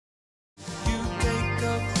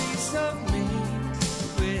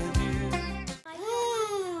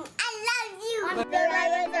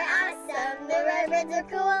Ryebreads are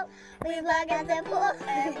cool. We vlog at the pool.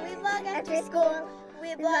 We vlog after school. We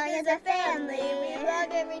vlog as a family. We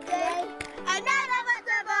vlog every day. And none of us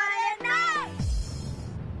are born at night.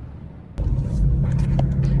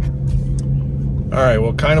 All right,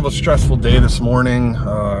 well, kind of a stressful day this morning.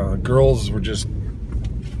 Girls were just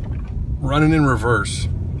running in reverse.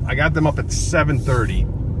 I got them up at 7:30,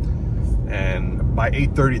 and by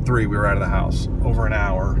 8:33 we were out of the house, over an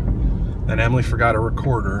hour. Then Emily forgot a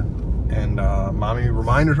recorder, and Mommy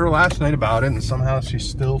reminded her last night about it, and somehow she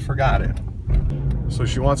still forgot it. So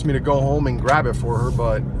she wants me to go home and grab it for her,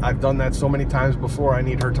 but I've done that so many times before. I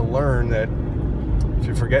need her to learn that if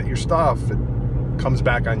you forget your stuff, it comes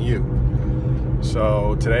back on you.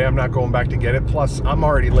 So today I'm not going back to get it. Plus, I'm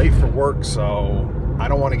already late for work, so I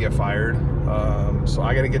don't want to get fired. So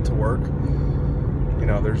I got to get to work. You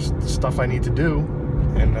know, there's stuff I need to do,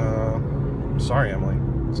 and sorry, Emily.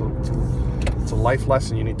 It's a life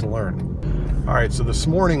lesson you need to learn. All right, so this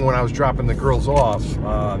morning when I was dropping the girls off,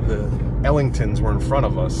 the Ellingtons were in front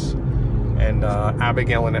of us, and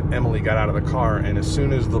Abigail and Emily got out of the car, and as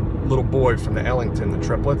soon as the little boy from the Ellington, the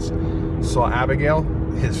triplets, saw Abigail,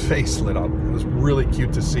 his face lit up. It was really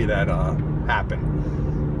cute to see that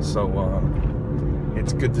happen. So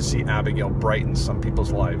it's good to see Abigail brighten some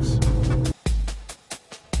people's lives.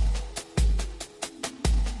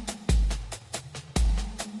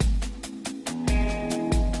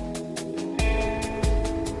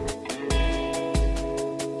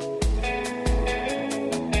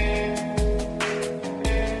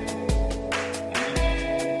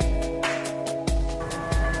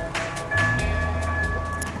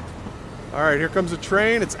 All right, here comes the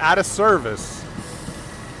train. It's out of service.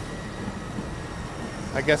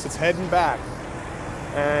 I guess it's heading back.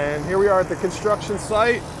 And here we are at the construction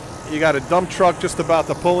site. You got a dump truck just about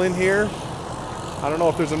to pull in here. I don't know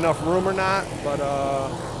if there's enough room or not, but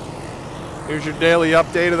here's your daily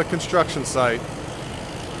update of the construction site.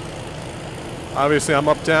 Obviously, I'm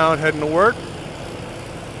uptown heading to work.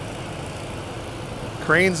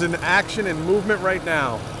 Cranes in action and movement right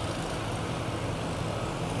now.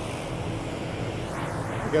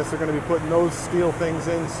 I guess they're going to be putting those steel things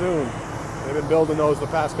in soon. They've been building those the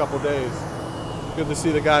past couple days. Good to see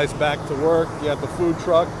the guys back to work. You got the food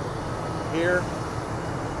truck here.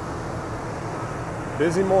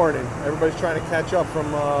 Busy morning. Everybody's trying to catch up from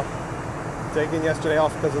taking yesterday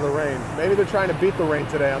off because of the rain. Maybe they're trying to beat the rain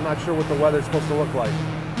today. I'm not sure what the weather's supposed to look like.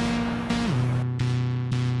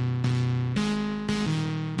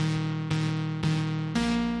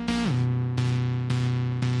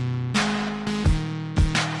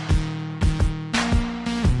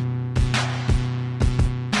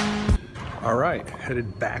 All right,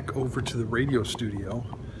 headed back over to the radio studio.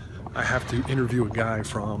 I have to interview a guy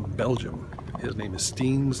from Belgium. His name is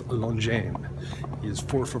Steens Longin. He is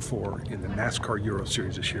 4 for 4 in the NASCAR Euro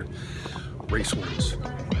Series this year. Race wins,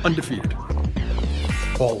 undefeated.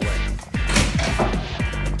 Hallway,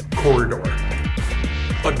 corridor,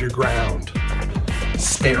 underground,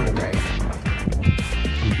 stairway.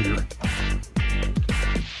 I'm here.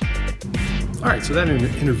 All right, so that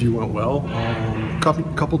interview went well.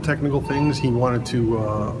 Couple technical things. He wanted to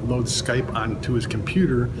load Skype onto his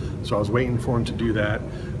computer, so I was waiting for him to do that.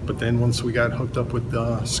 But then once we got hooked up with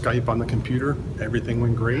Skype on the computer, everything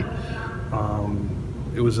went great.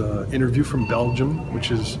 It was an interview from Belgium,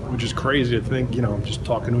 which is crazy to think. You know, I'm just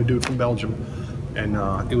talking to a dude from Belgium, and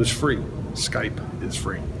it was free. Skype is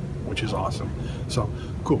free, which is awesome. So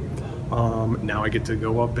cool. Now I get to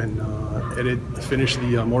go up and finish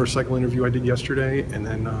the motorcycle interview I did yesterday, and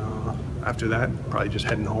then after that, probably just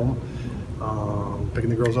heading home,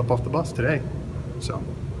 picking the girls up off the bus today. So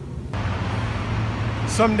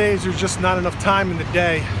some days there's just not enough time in the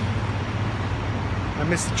day. I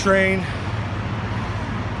missed the train.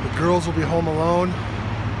 The girls will be home alone.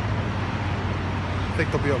 I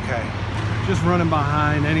think they'll be okay. Just running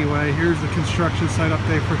behind anyway. Here's the construction site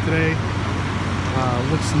update for today.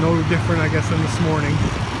 Looks no different, I guess, than this morning.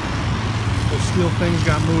 Those steel things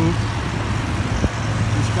got moved.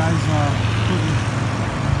 This guy's putting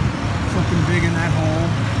something big in that hole.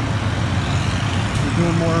 We're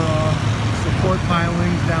doing more support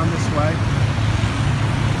pilings down this way.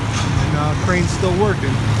 And crane's still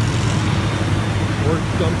working. More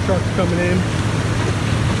dump trucks coming in.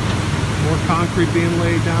 More concrete being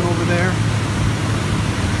laid down over there.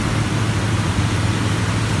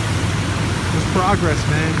 Just progress,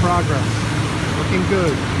 man, progress. Looking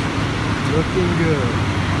good. Looking good.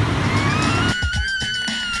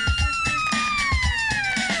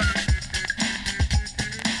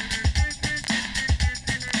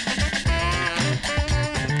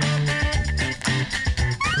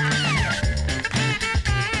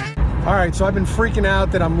 All right, so I've been freaking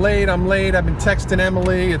out that I'm late. I've been texting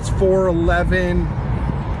Emily. It's 4:11.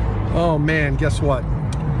 Oh man, guess what?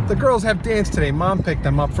 The girls have dance today. Mom picked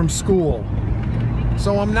them up from school.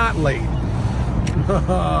 So I'm not late.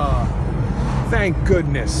 Thank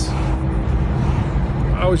goodness.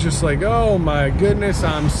 I was just like, oh my goodness,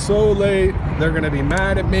 I'm so late. They're gonna be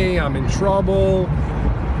mad at me. I'm in trouble.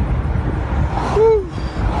 Whew.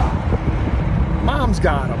 Mom's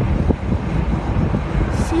got them.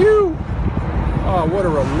 Phew. Oh, what a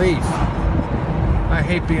relief. I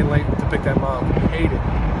hate being late to pick them up. I hate it.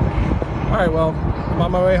 All right, well, I'm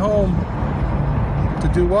on my way home. To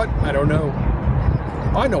do what? I don't know.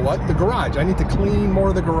 I know what, the garage. I need to clean more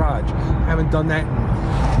of the garage. I haven't done that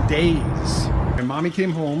in days. And Mommy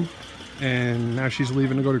came home, and now she's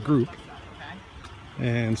leaving to go to group.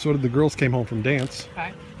 And so did the girls came home from dance.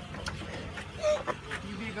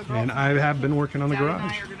 And I have been working on the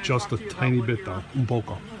garage. Just a tiny bit though, un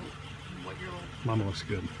poco. Mama looks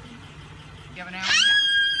good.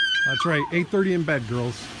 That's right, 8:30 in bed,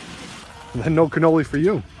 girls. And then no cannoli for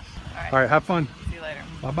you. All right, have fun. See you later.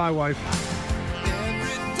 Bye-bye, wife.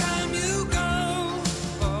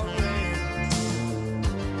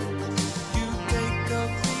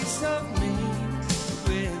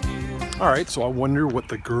 All right, so I wonder what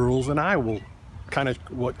the girls and I will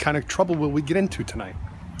what kind of trouble will we get into tonight?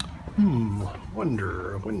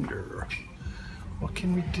 Wonder. What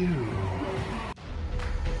can we do?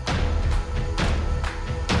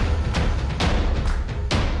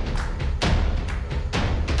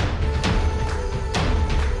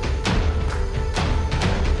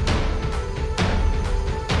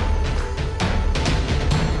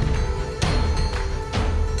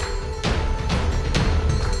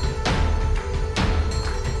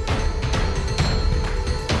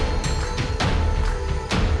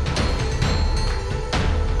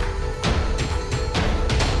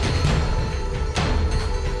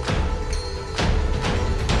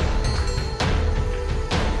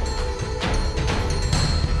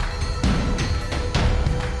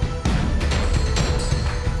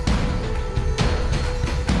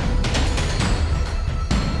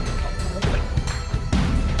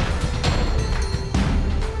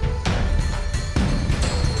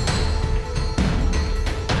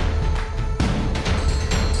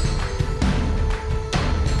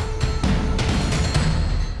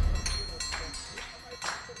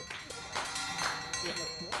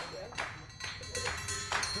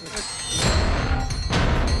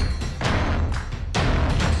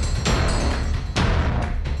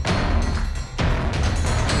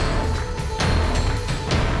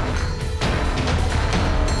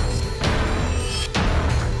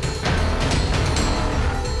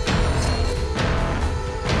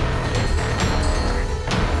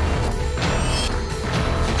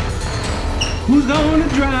 Who's gonna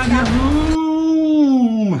drive you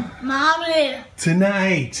home? Mommy.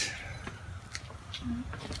 Tonight.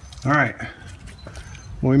 All right.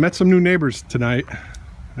 Well, we met some new neighbors tonight,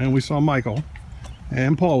 and we saw Michael,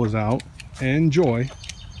 and Paul was out, and Joy,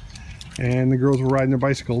 and the girls were riding their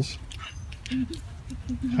bicycles.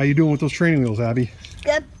 How you doing with those training wheels, Abby?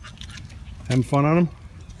 Good. Having fun on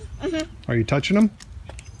them? Are you touching them?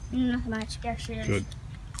 Not much. Yes, she is. Good.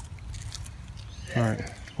 All right.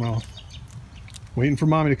 Well, waiting for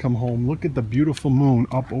Mommy to come home. Look at the beautiful moon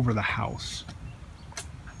up over the house.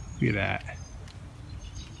 Look at that.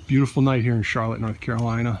 Beautiful night here in Charlotte, North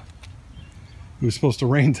Carolina. It was supposed to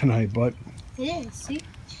rain tonight, but it is. See?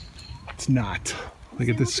 It's not. Look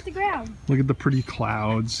at this. Look at the ground. Look at the pretty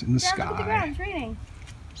clouds in the sky. Look at the ground. It's raining.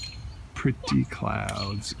 Pretty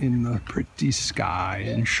clouds in the pretty sky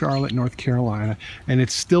in Charlotte, North Carolina. And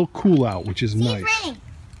it's still cool out, which is nice. It's raining.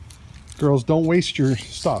 Girls, don't waste your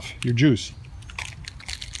stuff, your juice.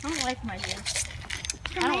 I don't like my juice.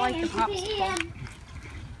 I don't like the popsicle.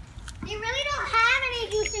 You really don't have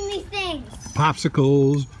any juice in these things.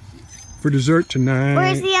 Popsicles for dessert tonight.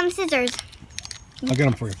 Where's the scissors? I'll get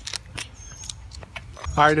them for you.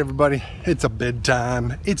 All right, everybody, it's a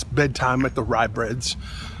bedtime. It's bedtime at the Ryebreads.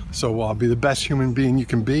 So be the best human being you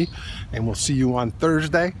can be, and we'll see you on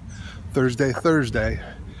Thursday.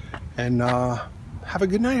 And have a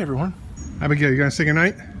good night, everyone. Abigail, you gonna say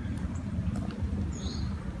goodnight?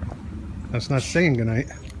 That's not saying goodnight.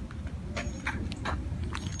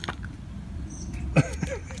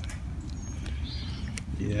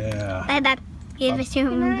 Yeah. Bye bye. You're the best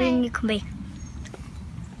human being you can be.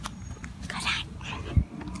 Good night.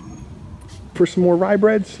 For some more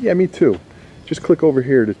Ryebreads? Yeah, me too. Just click over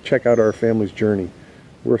here to check out our family's journey.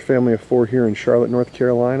 We're a family of 4 here in Charlotte, North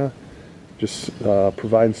Carolina. Just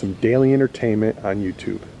providing some daily entertainment on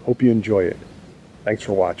YouTube. Hope you enjoy it. Thanks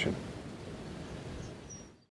for watching.